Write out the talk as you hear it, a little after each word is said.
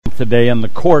today in the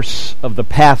course of the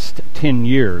past 10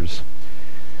 years,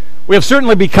 we have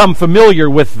certainly become familiar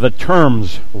with the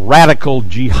terms radical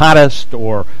jihadist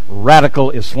or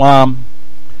radical Islam.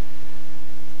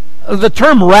 The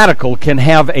term radical can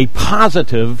have a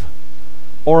positive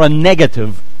or a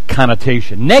negative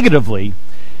connotation. Negatively,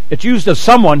 it's used of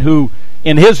someone who,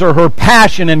 in his or her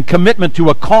passion and commitment to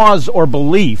a cause or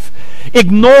belief,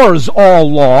 ignores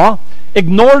all law,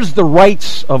 ignores the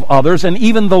rights of others, and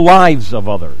even the lives of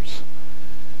others.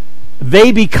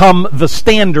 They become the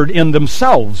standard in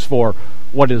themselves for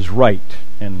what is right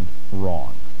and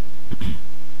wrong.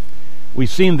 We've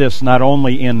seen this not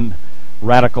only in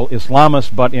radical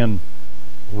Islamists, but in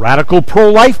radical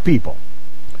pro-life people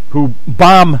who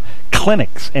bomb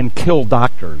clinics and kill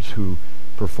doctors who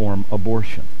perform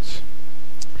abortions.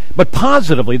 But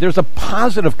positively, there's a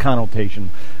positive connotation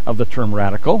of the term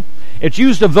radical. It's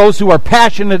used of those who are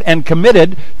passionate and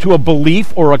committed to a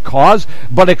belief or a cause,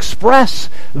 but express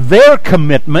their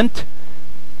commitment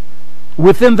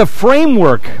within the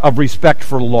framework of respect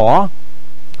for law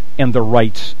and the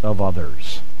rights of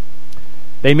others.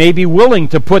 They may be willing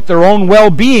to put their own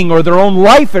well-being or their own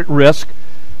life at risk,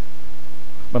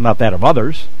 but not that of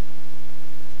others.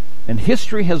 And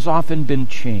history has often been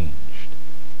changed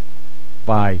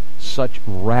by such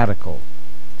radical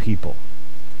people.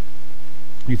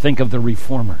 You think of the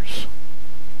Reformers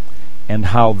and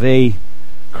how they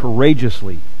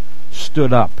courageously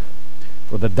stood up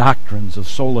for the doctrines of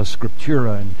sola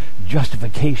scriptura and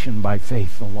justification by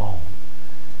faith alone.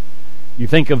 You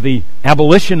think of the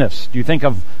abolitionists. You think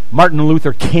of Martin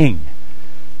Luther King.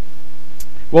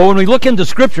 Well, when we look into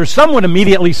Scripture, some would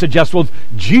immediately suggest, well,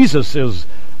 Jesus is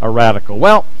a radical.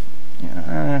 Well,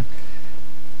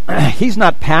 he's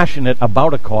not passionate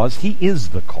about a cause. He is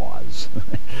the cause.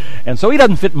 And so he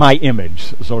doesn't fit my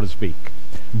image, so to speak.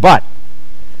 But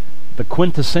the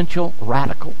quintessential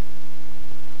radical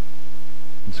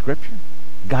in Scripture,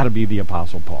 got to be the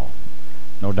Apostle Paul.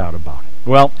 No doubt about it.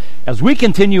 Well, as we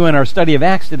continue in our study of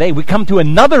Acts today, we come to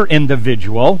another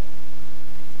individual,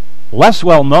 less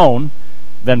well known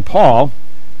than Paul.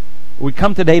 We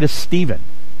come today to Stephen.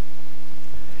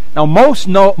 Now, most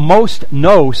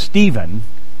know Stephen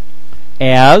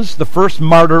as the first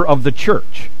martyr of the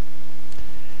church.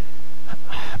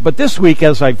 But this week,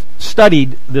 as I've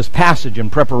studied this passage in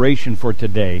preparation for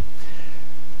today,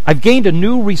 I've gained a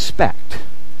new respect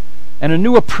and a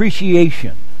new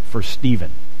appreciation for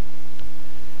Stephen.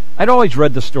 I'd always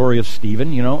read the story of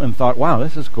Stephen, and thought, wow,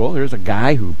 this is cool. There's a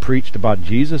guy who preached about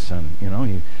Jesus, and,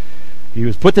 he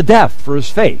was put to death for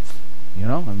his faith,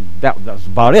 and that was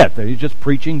about it. He was just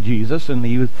preaching Jesus, and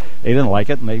they didn't like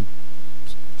it, and they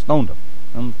stoned him.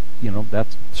 And,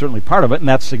 that's certainly part of it, and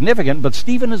that's significant, but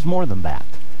Stephen is more than that.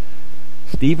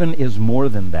 Stephen is more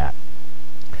than that.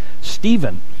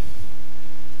 Stephen,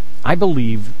 I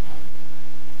believe,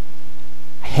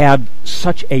 had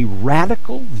such a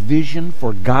radical vision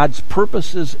for God's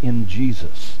purposes in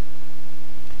Jesus.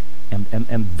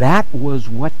 And that was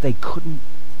what they couldn't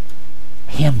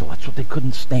handle. That's what they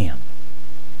couldn't stand.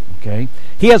 Okay?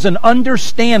 He has an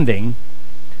understanding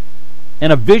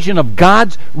and a vision of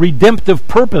God's redemptive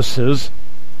purposes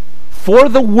for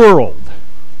the world.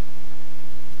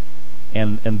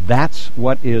 And that's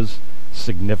what is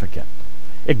significant.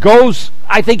 It goes,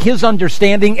 I think his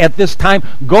understanding at this time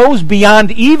goes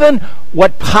beyond even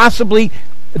what possibly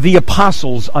the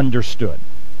apostles understood.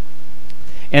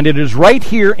 And it is right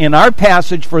here in our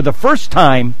passage for the first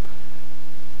time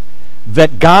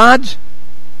that God's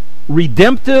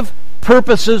redemptive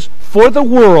purposes for the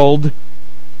world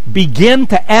begin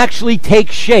to actually take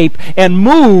shape and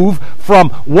move from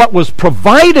what was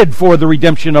provided for the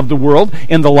redemption of the world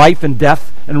in the life and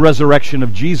death and resurrection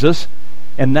of Jesus,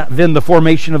 and then the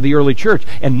formation of the early church.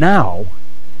 And now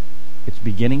it's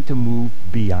beginning to move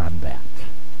beyond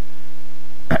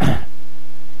that.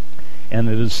 And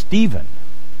it is Stephen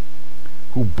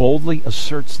who boldly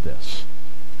asserts this,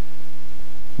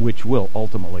 which will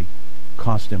ultimately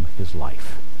cost him his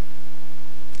life.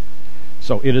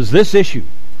 So it is this issue,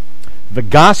 the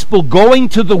gospel going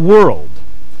to the world,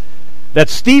 that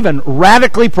Stephen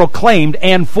radically proclaimed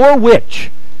and for which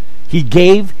he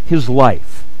gave his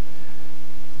life.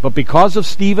 But because of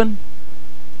Stephen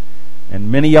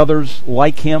and many others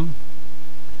like him,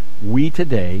 we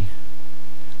today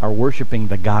are worshiping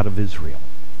the God of Israel,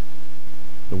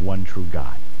 the one true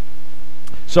God.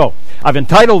 So, I've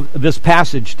entitled this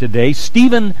passage today,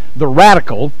 Stephen the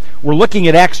Radical. We're looking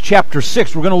at Acts chapter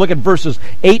 6. We're going to look at verses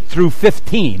 8 through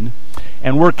 15.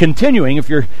 And we're continuing, if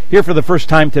you're here for the first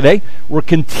time today, we're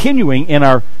continuing in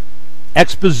our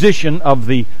exposition of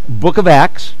the book of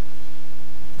Acts,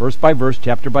 verse by verse,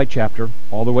 chapter by chapter,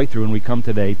 all the way through, and we come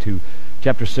today to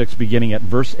chapter 6, beginning at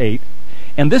verse 8.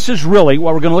 And this is really,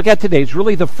 what we're going to look at today, is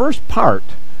really the first part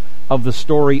of the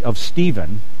story of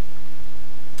Stephen.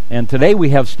 And today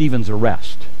we have Stephen's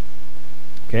arrest.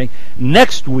 Okay?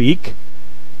 Next week,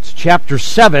 it's chapter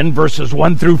 7, verses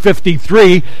 1 through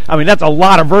 53. I mean, that's a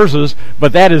lot of verses,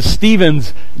 but that is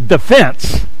Stephen's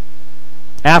defense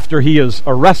after he is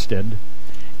arrested.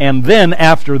 And then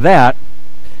after that,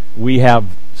 we have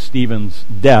Stephen's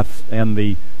death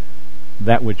and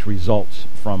that which results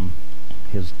from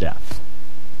his death.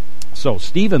 So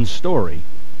Stephen's story,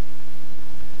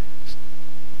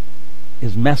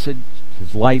 his message,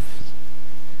 his life,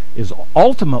 is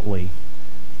ultimately,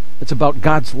 it's about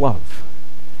God's love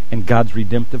and God's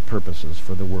redemptive purposes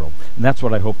for the world. And that's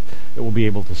what I hope that we'll be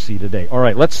able to see today. All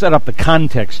right, let's set up the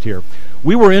context here.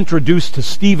 We were introduced to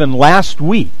Stephen last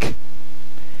week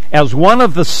as one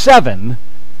of the 7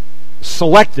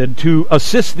 selected to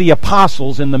assist the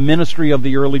apostles in the ministry of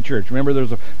the early church. Remember,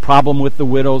 there's a problem with the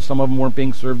widows. Some of them weren't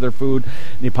being served their food.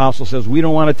 And the apostle says, we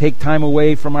don't want to take time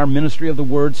away from our ministry of the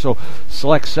word, so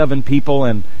select 7 people,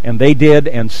 and they did,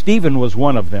 and Stephen was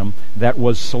one of them that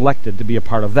was selected to be a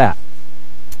part of that.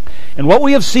 And what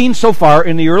we have seen so far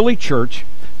in the early church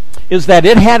is that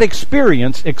it had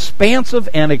experienced expansive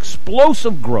and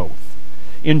explosive growth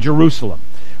in Jerusalem.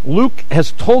 Luke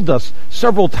has told us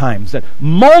several times that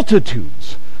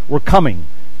multitudes were coming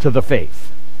to the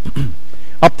faith.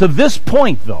 Up to this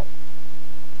point, though,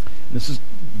 this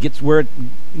gets where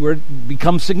it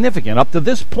becomes significant. Up to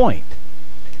this point,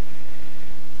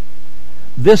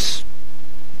 this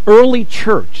early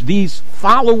church, these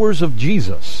followers of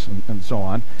Jesus and so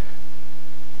on,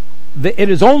 it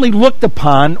is only looked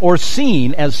upon or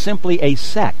seen as simply a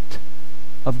sect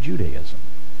of Judaism.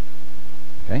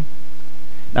 Okay?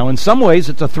 Now, in some ways,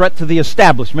 it's a threat to the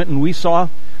establishment, and we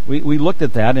looked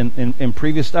at that in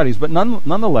previous studies. But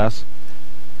nonetheless,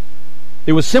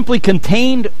 it was simply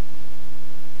contained,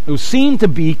 it was seen to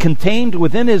be contained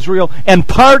within Israel and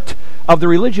part of the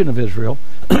religion of Israel,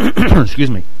 excuse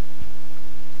me,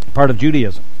 part of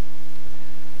Judaism.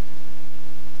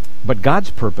 But God's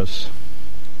purpose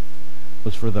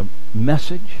was for the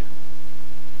message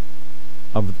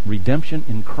of redemption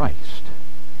in Christ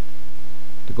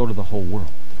to go to the whole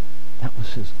world. That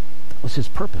was his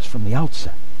purpose from the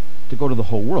outset, to go to the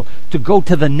whole world, to go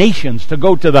to the nations, to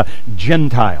go to the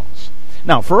Gentiles.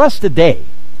 Now, for us today,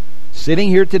 sitting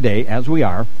here today as we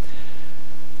are,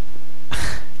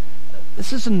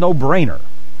 this is a no-brainer.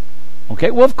 Okay,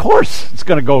 well, of course it's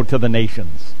going to go to the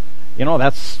nations.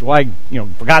 That's why,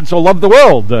 for God so loved the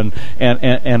world and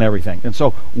everything. And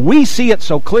so we see it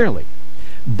so clearly.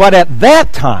 But at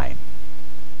that time,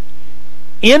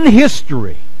 in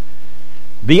history,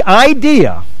 the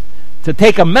idea to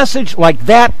take a message like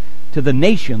that to the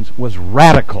nations was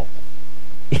radical.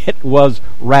 It was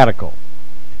radical.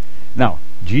 Now,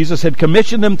 Jesus had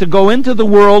commissioned them to go into the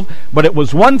world, but it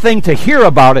was one thing to hear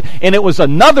about it, and it was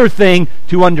another thing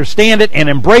to understand it and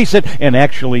embrace it and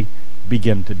actually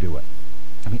begin to do it.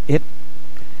 I mean,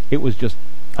 it was just,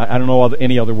 I don't know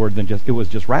any other word than just, it was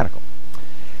just radical.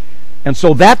 And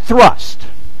so that thrust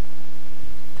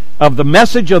of the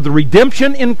message of the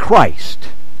redemption in Christ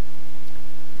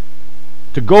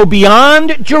to go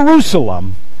beyond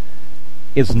Jerusalem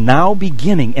is now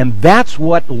beginning. And that's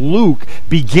what Luke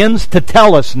begins to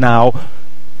tell us now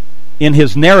in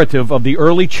his narrative of the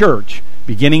early church,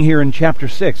 beginning here in chapter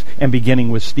 6 and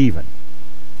beginning with Stephen.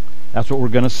 That's what we're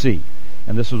going to see.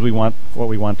 And this is what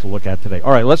we want to look at today.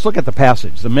 All right, let's look at the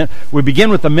passage. We begin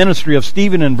with the ministry of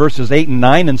Stephen in verses 8 and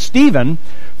 9. And Stephen,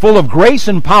 full of grace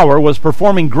and power, was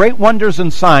performing great wonders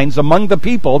and signs among the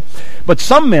people. But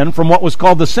some men from what was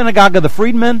called the synagogue of the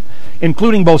freedmen,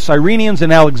 including both Cyrenians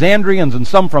and Alexandrians and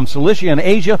some from Cilicia and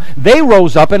Asia, they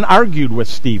rose up and argued with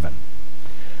Stephen.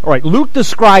 All right, Luke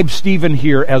describes Stephen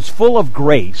here as full of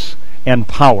grace and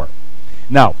power.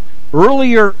 Now,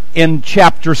 earlier in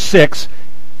chapter 6,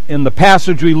 in the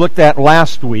passage we looked at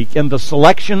last week, in the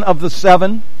selection of the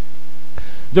 7,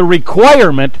 the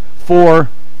requirement to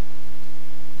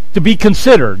be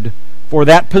considered for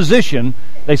that position,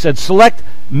 they said, select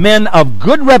men of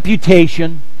good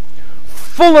reputation,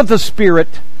 full of the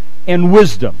Spirit and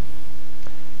wisdom.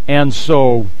 And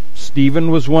so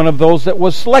Stephen was one of those that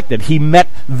was selected. He met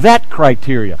that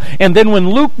criteria. And then when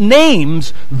Luke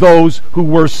names those who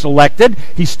were selected,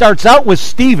 he starts out with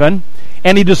Stephen,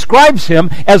 and he describes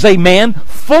him as a man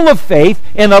full of faith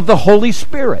and of the Holy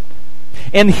Spirit.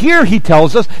 And here he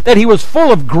tells us that he was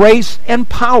full of grace and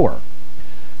power.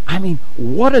 I mean,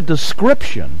 what a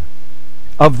description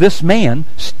of this man,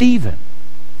 Stephen.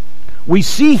 We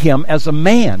see him as a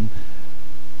man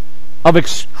of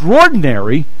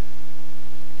extraordinary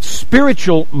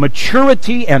spiritual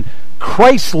maturity and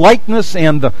Christ-likeness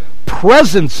and the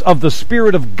presence of the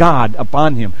Spirit of God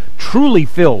upon him, truly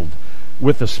filled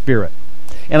with the Spirit.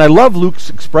 And I love Luke's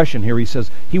expression here. He says,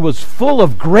 he was full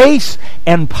of grace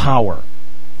and power.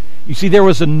 You see, there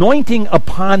was anointing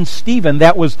upon Stephen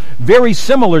that was very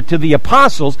similar to the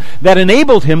apostles that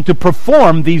enabled him to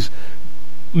perform these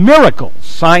miracles,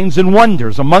 signs and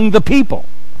wonders among the people.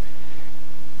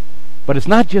 But it's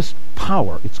not just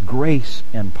power, it's grace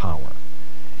and power.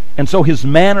 And so his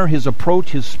manner, his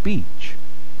approach, his speech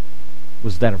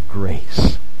was that of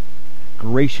grace,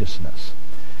 graciousness,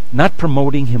 not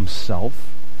promoting himself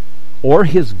or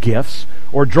his gifts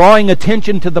or drawing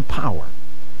attention to the power,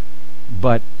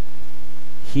 but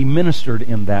he ministered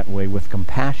in that way with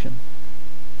compassion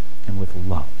and with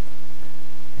love.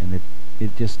 And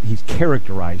he's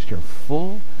characterized here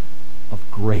full of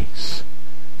grace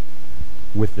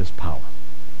with this power.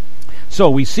 So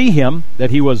we see him,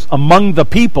 that he was among the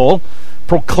people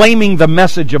proclaiming the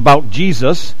message about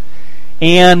Jesus.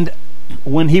 And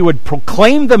when he would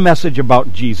proclaim the message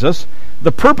about Jesus,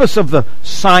 the purpose of the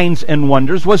signs and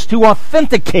wonders was to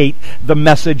authenticate the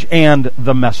message and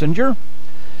the messenger.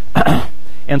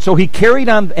 And so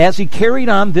as he carried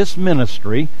on this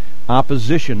ministry,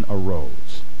 opposition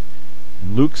arose.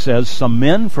 And Luke says, some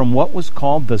men from what was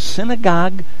called the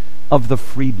synagogue of the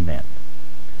freedmen.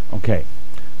 Okay,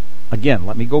 again,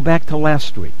 let me go back to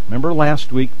last week. Remember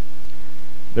last week,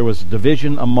 there was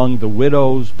division among the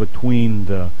widows between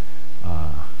the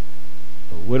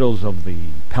widows of the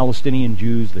Palestinian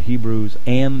Jews, the Hebrews,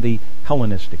 and the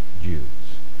Hellenistic Jews.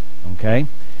 Okay?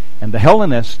 And the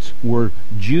Hellenists were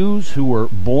Jews who were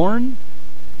born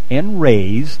and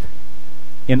raised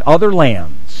in other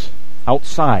lands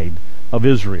outside of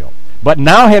Israel, but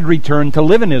now had returned to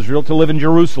live in Israel, to live in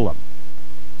Jerusalem.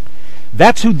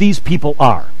 That's who these people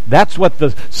are. That's what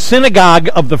the synagogue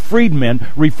of the freedmen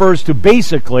refers to,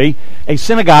 basically a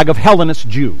synagogue of Hellenist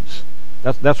Jews.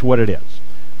 That's what it is.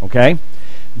 Okay?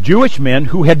 Jewish men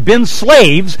who had been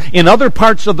slaves in other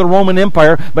parts of the Roman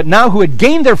Empire, but now who had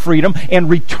gained their freedom and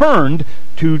returned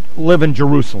to live in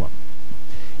Jerusalem.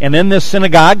 And in this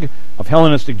synagogue of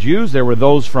Hellenistic Jews, there were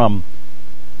those from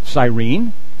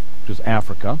Cyrene, which was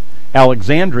Africa,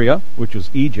 Alexandria, which was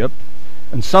Egypt,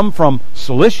 and some from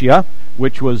Cilicia,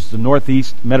 which was the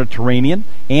northeast Mediterranean,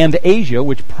 and Asia,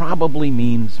 which probably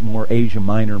means more Asia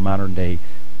Minor, modern-day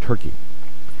Turkey.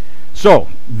 So,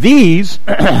 these,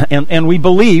 and we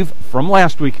believe from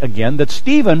last week again, that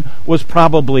Stephen was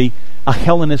probably a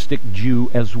Hellenistic Jew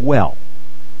as well,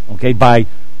 okay,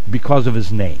 because of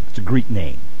his name. It's a Greek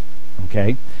name,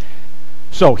 okay?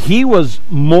 So, he was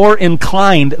more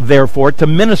inclined, therefore, to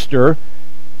minister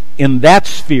in that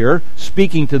sphere,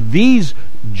 speaking to these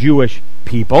Jewish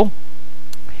people.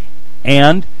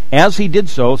 And as he did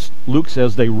so, Luke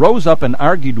says, they rose up and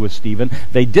argued with Stephen.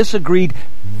 They disagreed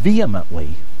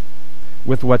vehemently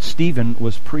with what Stephen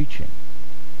was preaching.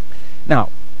 Now,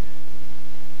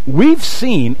 we've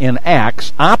seen in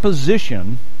Acts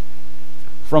opposition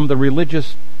from the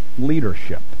religious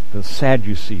leadership, the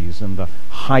Sadducees and the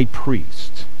high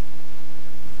priests,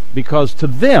 because to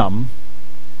them,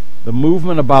 the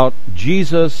movement about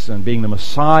Jesus and being the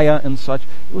Messiah and such,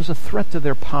 it was a threat to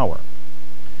their power.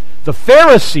 The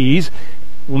Pharisees,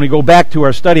 when we go back to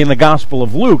our study in the Gospel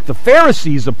of Luke, the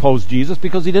Pharisees opposed Jesus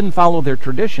because he didn't follow their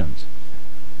traditions.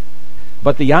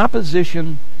 But the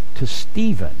opposition to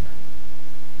Stephen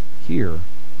here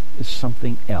is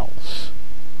something else.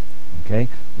 Okay?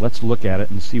 Let's look at it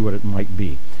and see what it might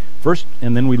be. First,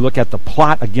 and then we look at the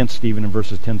plot against Stephen in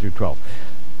verses 10 through 12.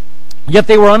 Yet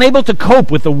they were unable to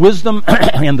cope with the wisdom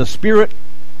and the spirit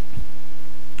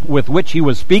with which he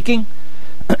was speaking.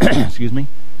 Excuse me.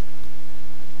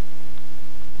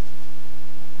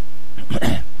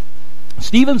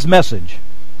 Stephen's message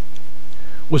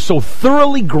was so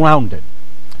thoroughly grounded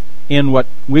in what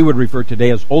we would refer today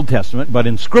as Old Testament, but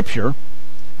in Scripture,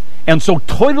 and so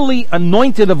totally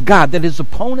anointed of God that his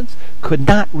opponents could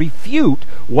not refute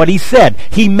what he said.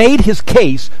 He made his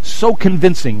case so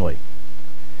convincingly.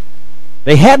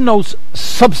 They had no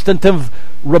substantive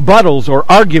rebuttals or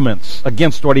arguments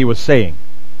against what he was saying.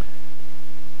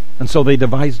 And so they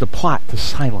devised a plot to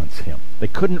silence him. They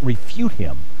couldn't refute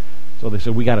him. So they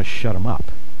said, we got to shut him up.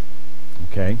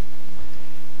 Okay?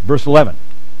 Verse 11.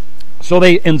 So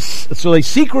they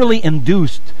secretly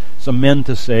induced some men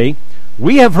to say,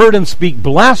 we have heard him speak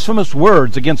blasphemous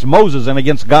words against Moses and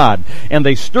against God. And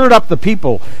they stirred up the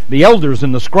people, the elders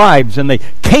and the scribes, and they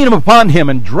came upon him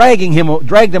and dragged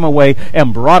him away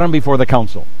and brought him before the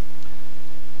council.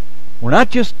 We're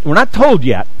not told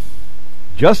yet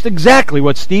just exactly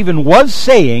what Stephen was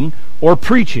saying or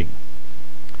preaching.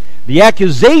 The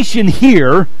accusation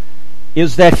here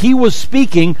is that he was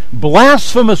speaking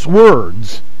blasphemous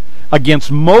words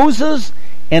against Moses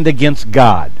and against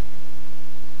God.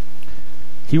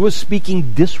 He was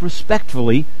speaking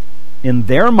disrespectfully in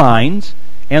their minds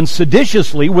and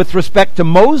seditiously with respect to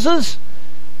Moses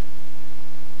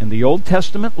and the Old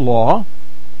Testament law,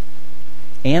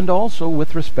 and also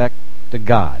with respect to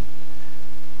God.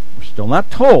 We're still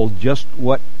not told just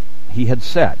what he had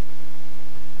said.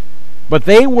 But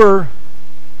they were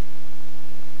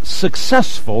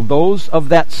successful, those of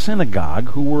that synagogue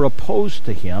who were opposed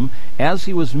to him as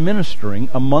he was ministering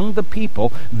among the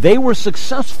people. They were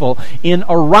successful in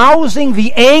arousing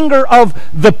the anger of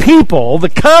the people, the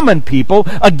common people,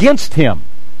 against him.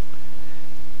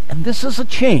 And this is a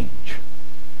change,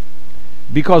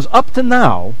 because up to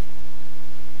now,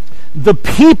 the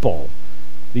people,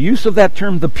 the use of that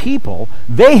term, the people,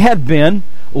 they had been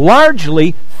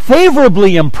largely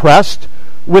favorably impressed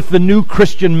with the new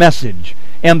Christian message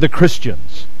and the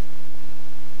Christians.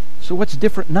 So what's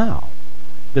different now?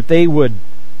 That they would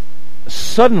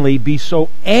suddenly be so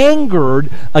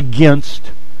angered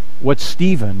against what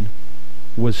Stephen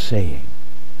was saying.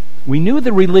 We knew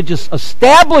the religious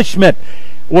establishment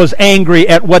was angry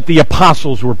at what the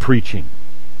apostles were preaching,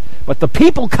 but the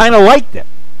people kind of liked it.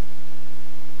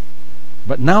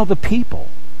 But now the people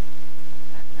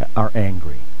are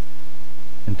angry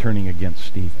and turning against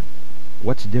Stephen.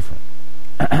 What's different?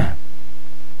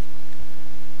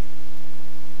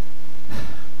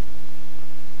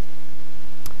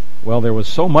 Well, there was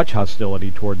so much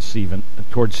hostility towards Stephen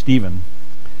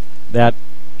that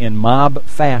in mob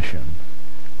fashion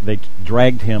they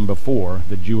dragged him before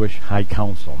the Jewish high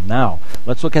council. Now,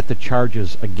 let's look at the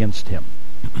charges against him.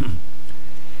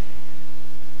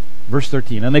 Verse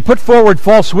 13, and they put forward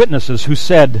false witnesses who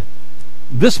said,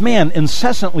 "This man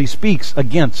incessantly speaks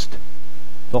against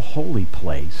the holy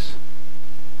place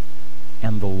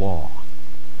and the law."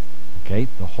 Okay,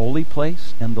 the holy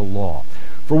place and the law.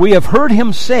 For we have heard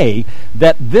him say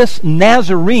that this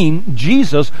Nazarene,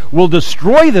 Jesus, will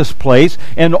destroy this place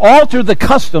and alter the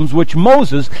customs which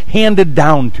Moses handed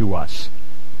down to us.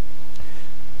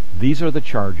 These are the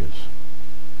charges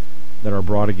that are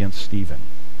brought against Stephen.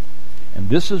 And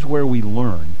this is where we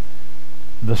learn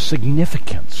the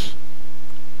significance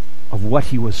of what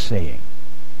he was saying.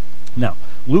 Now,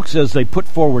 Luke says they put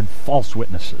forward false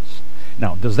witnesses.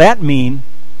 Now, does that mean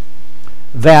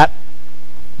that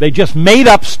they just made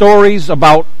up stories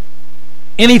about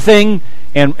anything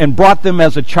and brought them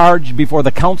as a charge before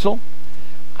the council?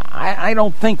 I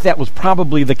don't think that was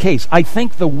probably the case. I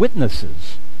think the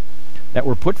witnesses that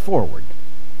were put forward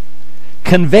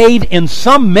conveyed in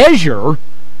some measure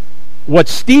what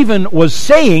Stephen was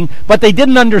saying, but they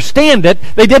didn't understand it,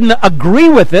 they didn't agree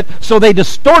with it, so they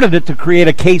distorted it to create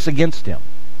a case against him.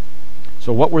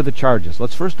 So what were the charges?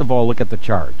 Let's first of all look at the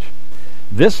charge.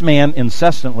 This man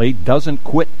incessantly doesn't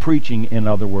quit preaching, in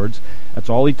other words, that's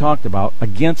all he talked about,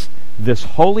 against this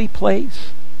holy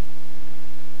place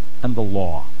and the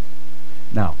law.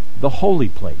 Now, the holy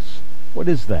place, what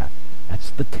is that?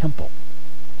 That's the temple.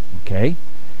 Okay?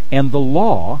 And the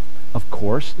law, of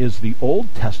course, is the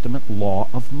Old Testament law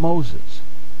of Moses.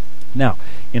 Now,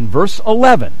 in verse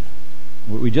 11,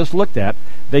 what we just looked at,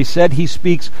 they said he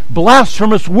speaks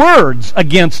blasphemous words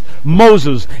against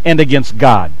Moses and against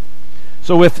God.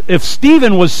 So if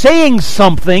Stephen was saying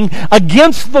something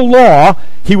against the law,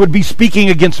 he would be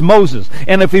speaking against Moses.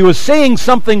 And if he was saying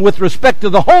something with respect to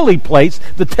the holy place,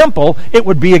 the temple, it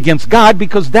would be against God,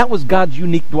 because that was God's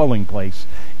unique dwelling place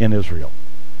in Israel.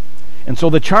 And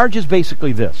so the charge is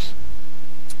basically this.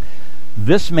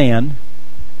 This man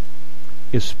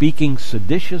is speaking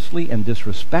seditiously and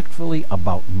disrespectfully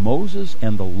about Moses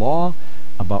and the law,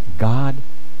 about God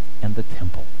and the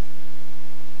temple.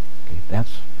 Okay,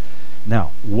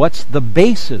 now, what's the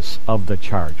basis of the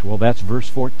charge? Well, that's verse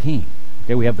 14.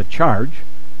 Okay, we have the charge.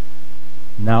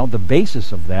 Now, the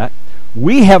basis of that,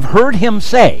 we have heard him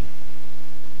say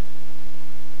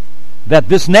that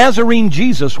this Nazarene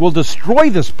Jesus will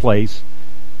destroy this place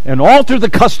and alter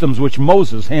the customs which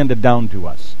Moses handed down to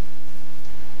us.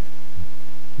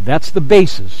 That's the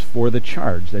basis for the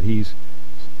charge, that he's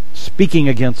speaking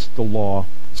against the law,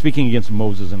 speaking against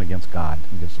Moses and against God,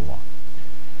 against the law.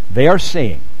 They are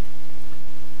saying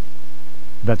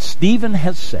that Stephen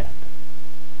has said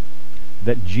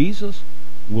that Jesus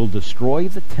will destroy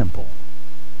the temple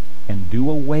and do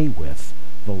away with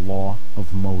the law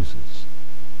of Moses.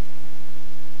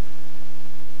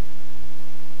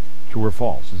 True or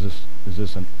false? Is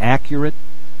this an accurate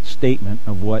statement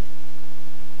of what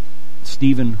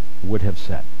Stephen would have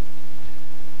said?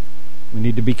 We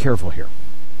need to be careful here.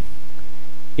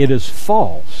 it is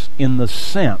false in the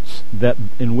sense that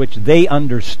in which they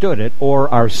understood it or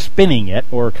are spinning it,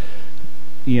 or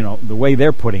the way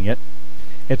they're putting it.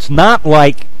 It's not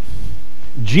like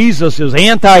Jesus is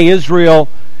anti-Israel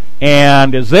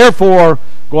and is therefore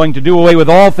going to do away with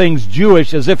all things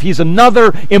Jewish, as if he's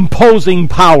another imposing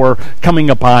power coming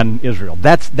upon Israel.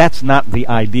 That's not the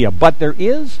idea. But there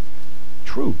is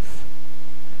truth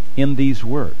in these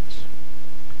words.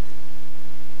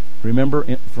 Remember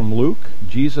from Luke,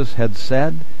 Jesus had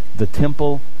said the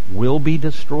temple will be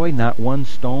destroyed, not one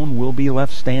stone will be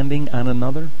left standing on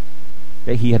another.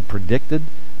 Okay, he had predicted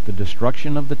the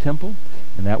destruction of the temple,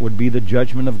 and that would be the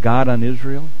judgment of God on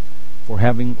Israel for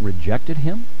having rejected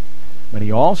him. But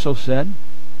he also said,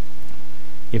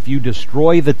 if you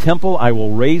destroy the temple, I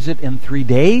will raise it in 3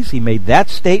 days. He made that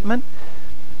statement,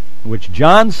 which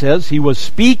John says he was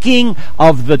speaking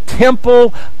of the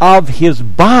temple of his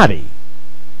body.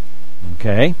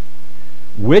 Okay?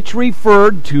 Which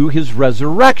referred to his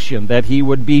resurrection, that he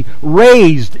would be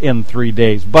raised in 3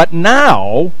 days. But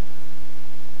now,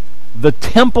 the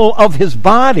temple of his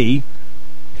body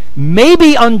may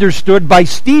be understood by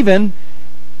Stephen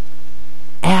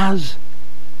as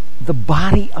the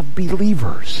body of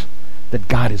believers that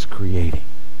God is creating.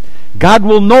 God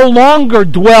will no longer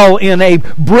dwell in a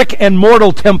brick and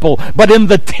mortar temple, but in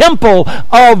the temple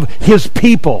of his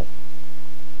people.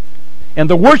 And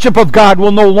the worship of God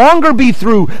will no longer be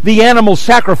through the animal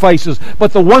sacrifices,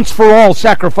 but the once-for-all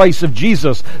sacrifice of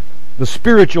Jesus, the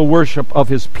spiritual worship of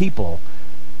his people,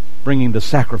 bringing the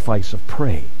sacrifice of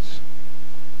praise.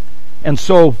 And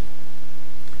so,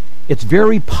 it's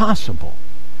very possible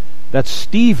that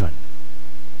Stephen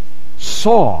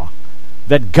saw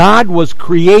that God was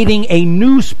creating a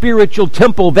new spiritual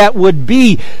temple that would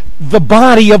be the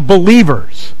body of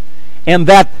believers, and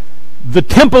that the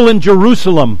temple in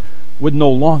Jerusalem would no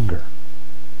longer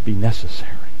be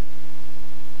necessary.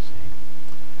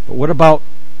 But what about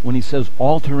when he says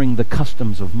altering the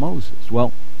customs of Moses?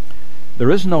 Well,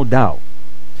 there is no doubt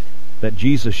that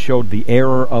Jesus showed the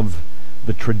error of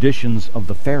the traditions of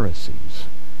the Pharisees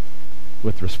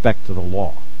with respect to the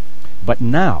law. But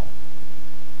now,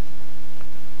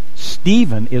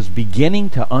 Stephen is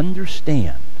beginning to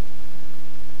understand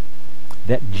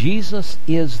that Jesus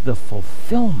is the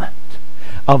fulfillment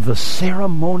of the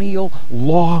ceremonial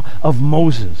law of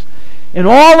Moses. And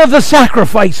all of the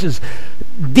sacrifices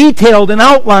detailed and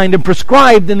outlined and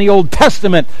prescribed in the Old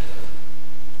Testament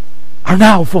are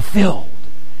now fulfilled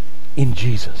in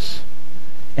Jesus.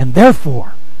 And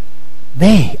therefore,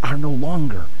 they are no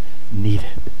longer needed.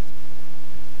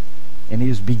 And he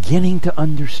is beginning to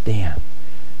understand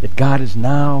that God is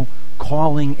now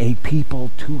calling a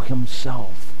people to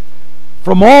himself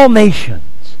from all nations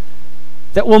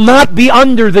that will not be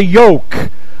under the yoke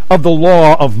of the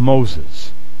law of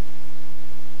Moses.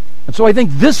 And so I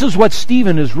think this is what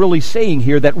Stephen is really saying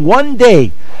here, that one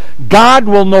day God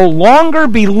will no longer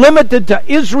be limited to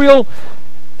Israel,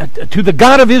 to the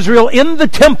God of Israel in the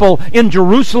temple in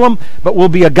Jerusalem, but will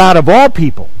be a God of all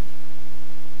people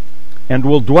and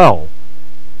will dwell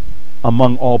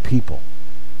among all people.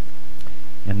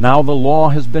 And now the law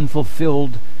has been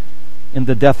fulfilled in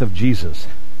the death of Jesus,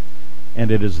 and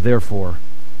it is therefore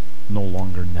no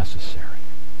longer necessary.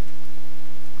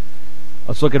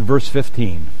 Let's look at verse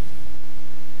 15.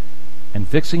 And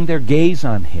fixing their gaze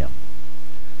on him,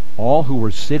 all who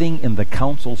were sitting in the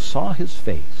council saw his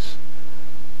face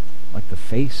like the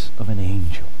face of an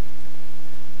angel.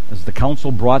 As the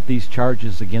council brought these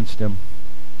charges against him,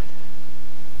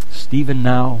 Stephen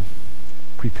now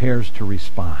prepares to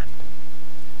respond.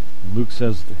 And Luke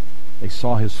says that they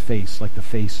saw his face like the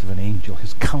face of an angel.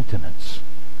 His countenance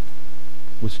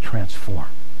was transformed.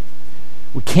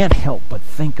 We can't help but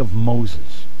think of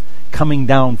Moses coming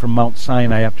down from Mount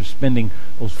Sinai after spending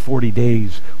those 40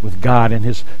 days with God, and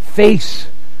his face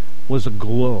was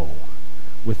aglow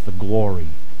with the glory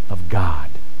of God.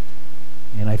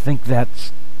 And I think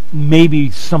that's maybe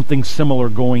something similar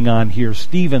going on here.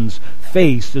 Stephen's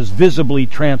face is visibly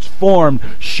transformed,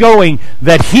 showing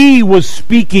that he was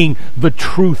speaking the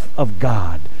truth of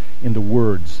God in the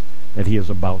words that he is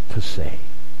about to say.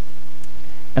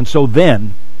 And so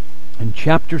then, in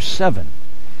chapter 7,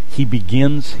 he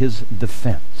begins his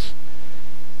defense.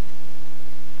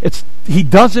 He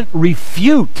doesn't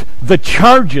refute the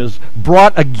charges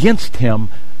brought against him,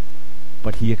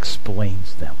 but he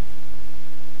explains them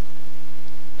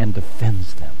and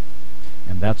defends them.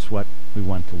 And that's what we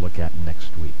want to look at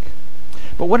next week.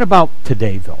 But what about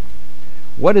today, though?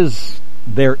 What is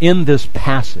there in this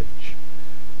passage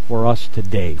for us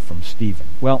today from Stephen?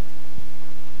 Well,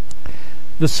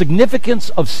 the significance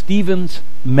of Stephen's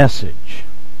message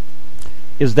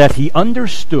is that he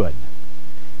understood,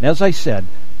 and as I said,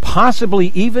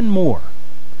 possibly even more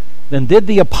than did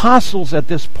the apostles at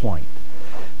this point,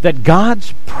 that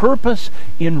God's purpose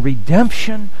in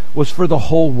redemption was for the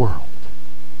whole world.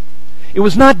 It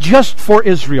was not just for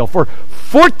Israel. For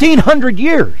 1,400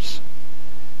 years,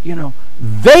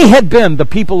 they had been the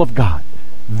people of God.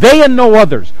 They and no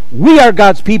others. We are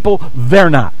God's people. They're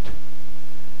not.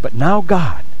 But now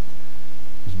God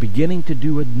is beginning to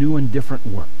do a new and different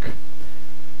work.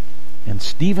 And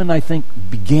Stephen, I think,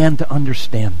 began to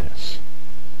understand this.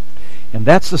 And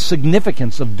that's the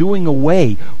significance of doing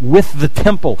away with the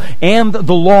temple and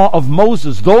the law of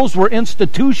Moses. Those were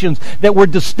institutions that were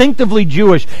distinctively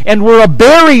Jewish and were a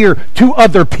barrier to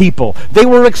other people. They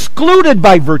were excluded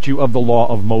by virtue of the law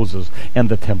of Moses and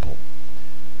the temple.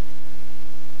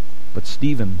 But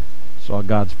Stephen saw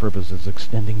God's purpose as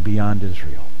extending beyond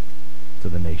Israel to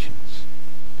the nations.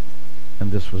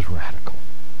 And this was radical.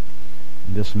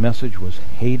 And this message was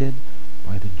hated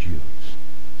by the Jews.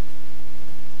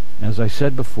 As I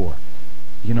said before,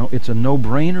 it's a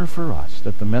no-brainer for us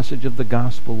that the message of the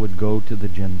gospel would go to the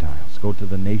Gentiles, go to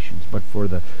the nations. But for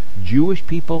the Jewish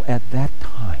people at that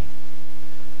time,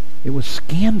 it was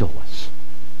scandalous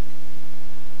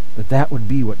that would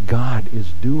be what God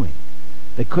is doing.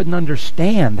 They couldn't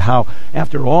understand how,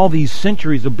 after all these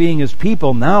centuries of being his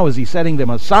people, now is he setting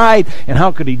them aside, and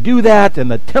how could he do that,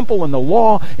 and the temple and the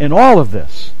law and all of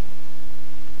this.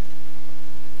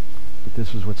 But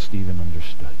this is what Stephen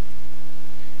understood.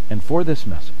 And for this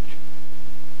message,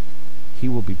 he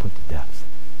will be put to death.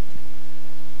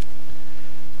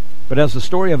 But as the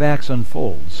story of Acts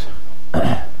unfolds,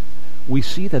 we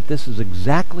see that this is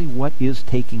exactly what is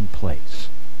taking place.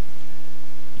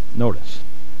 Notice,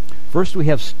 first we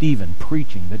have Stephen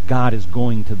preaching that God is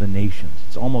going to the nations.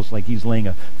 It's almost like he's laying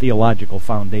a theological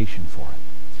foundation for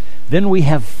it. Then we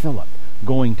have Philip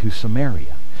going to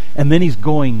Samaria. And then he's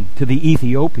going to the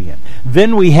Ethiopian.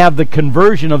 Then we have the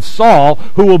conversion of Saul,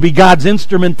 who will be God's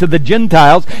instrument to the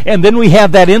Gentiles. And then we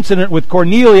have that incident with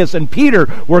Cornelius and Peter,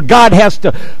 where God has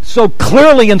to so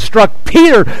clearly instruct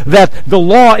Peter that the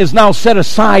law is now set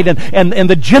aside and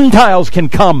the Gentiles can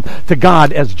come to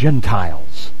God as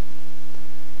Gentiles.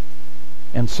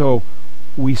 And so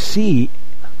we see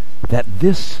that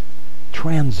this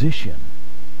transition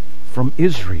from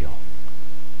Israel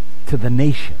to the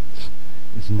nations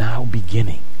is now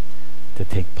beginning to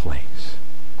take place.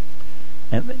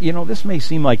 And, this may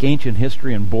seem like ancient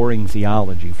history and boring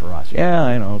theology for us. Yeah,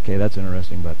 I know, okay, that's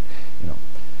interesting, but,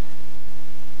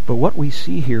 But what we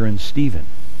see here in Stephen,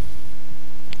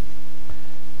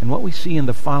 and what we see in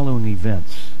the following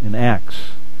events in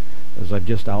Acts, as I've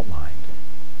just outlined,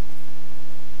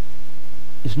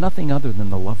 is nothing other than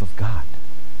the love of God.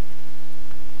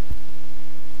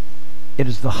 It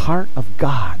is the heart of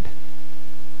God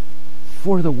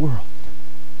for the world,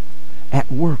 at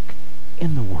work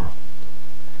in the world.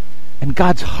 And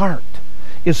God's heart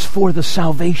is for the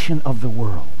salvation of the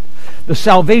world. The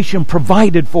salvation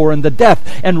provided for in the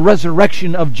death and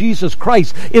resurrection of Jesus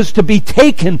Christ is to be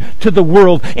taken to the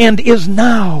world and is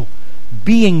now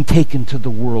being taken to the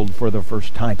world for the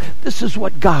first time. This is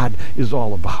what God is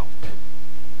all about.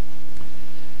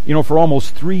 For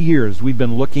almost 3 years we've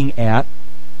been looking at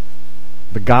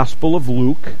the Gospel of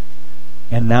Luke,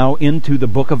 and now into the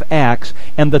book of Acts.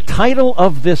 And the title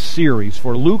of this series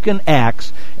for Luke and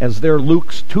Acts, as they're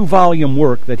Luke's 2-volume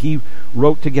work that he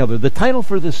wrote together, the title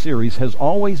for this series has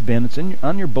always been, it's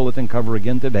on your bulletin cover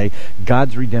again today,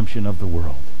 God's Redemption of the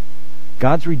World.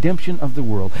 God's redemption of the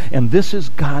world. And this is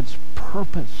God's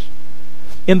purpose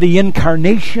in the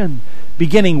incarnation,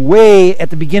 beginning way at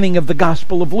the beginning of the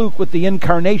Gospel of Luke with the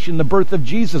incarnation, the birth of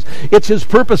Jesus. It's his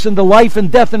purpose in the life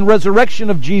and death and resurrection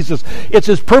of Jesus. It's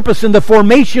his purpose in the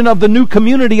formation of the new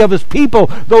community of his people,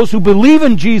 those who believe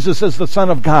in Jesus as the Son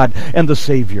of God and the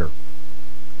Savior.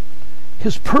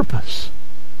 His purpose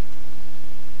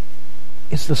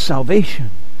is the salvation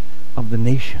of the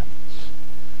nations.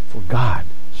 For God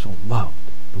so loved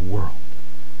the world.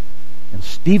 And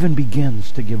Stephen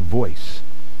begins to give voice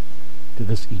to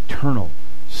this eternal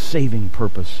saving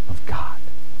purpose of God.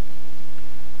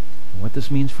 And what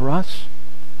this means for us,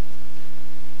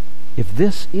 if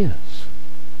this is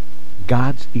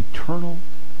God's eternal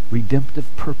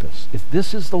redemptive purpose, if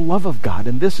this is the love of God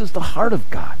and this is the heart of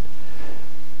God,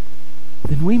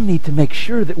 then we need to make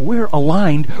sure that we're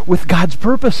aligned with God's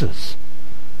purposes,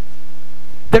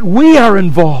 that we are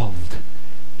involved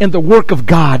in the work of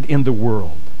God in the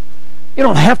world. You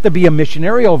don't have to be a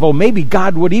missionary, although maybe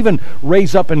God would even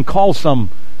raise up and call some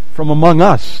from among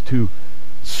us to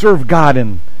serve God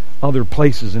in other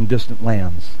places in distant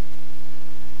lands.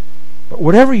 But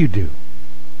whatever you do,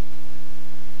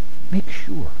 make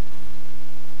sure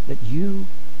that you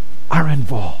are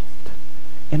involved.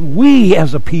 And we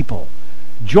as a people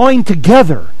join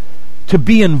together to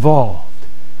be involved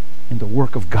in the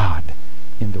work of God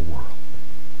in the world.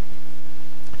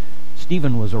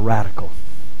 Stephen was a radical.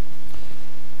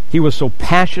 He was so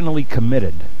passionately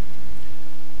committed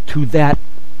to that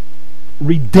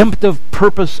redemptive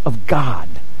purpose of God,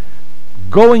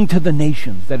 going to the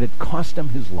nations, that it cost him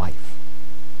his life.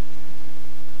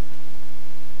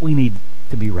 We need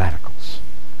to be radicals,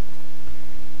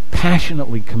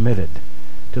 passionately committed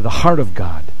to the heart of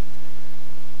God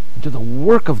and to the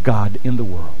work of God in the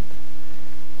world,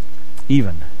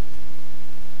 even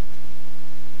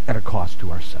at a cost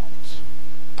to ourselves.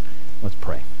 Let's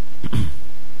pray.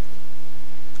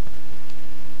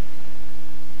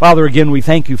 Father, again, we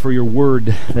thank you for your word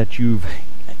that you've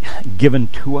given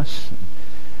to us,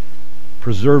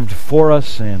 preserved for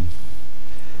us, and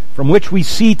from which we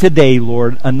see today,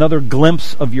 Lord, another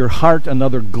glimpse of your heart,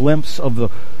 another glimpse of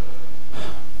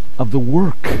the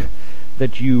work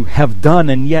that you have done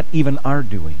and yet even are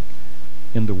doing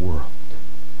in the world.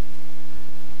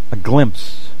 A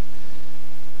glimpse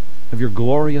of your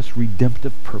glorious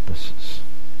redemptive purposes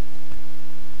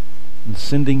in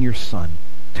sending your Son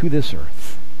to this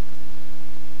earth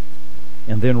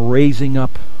and then raising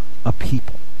up a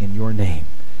people in your name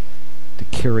to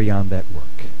carry on that work.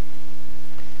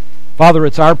 Father,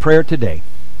 it's our prayer today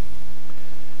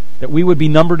that we would be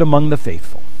numbered among the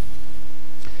faithful,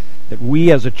 that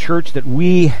we as a church, that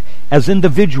we as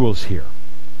individuals here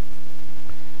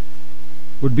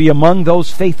would be among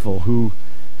those faithful who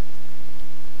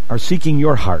are seeking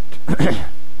your heart,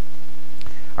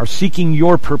 are seeking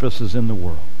your purposes in the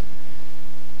world,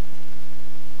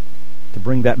 to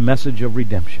bring that message of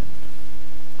redemption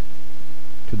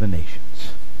to the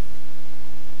nations.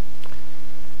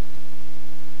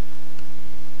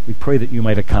 We pray that you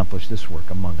might accomplish this work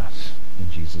among us.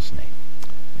 In Jesus' name,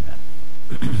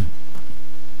 amen.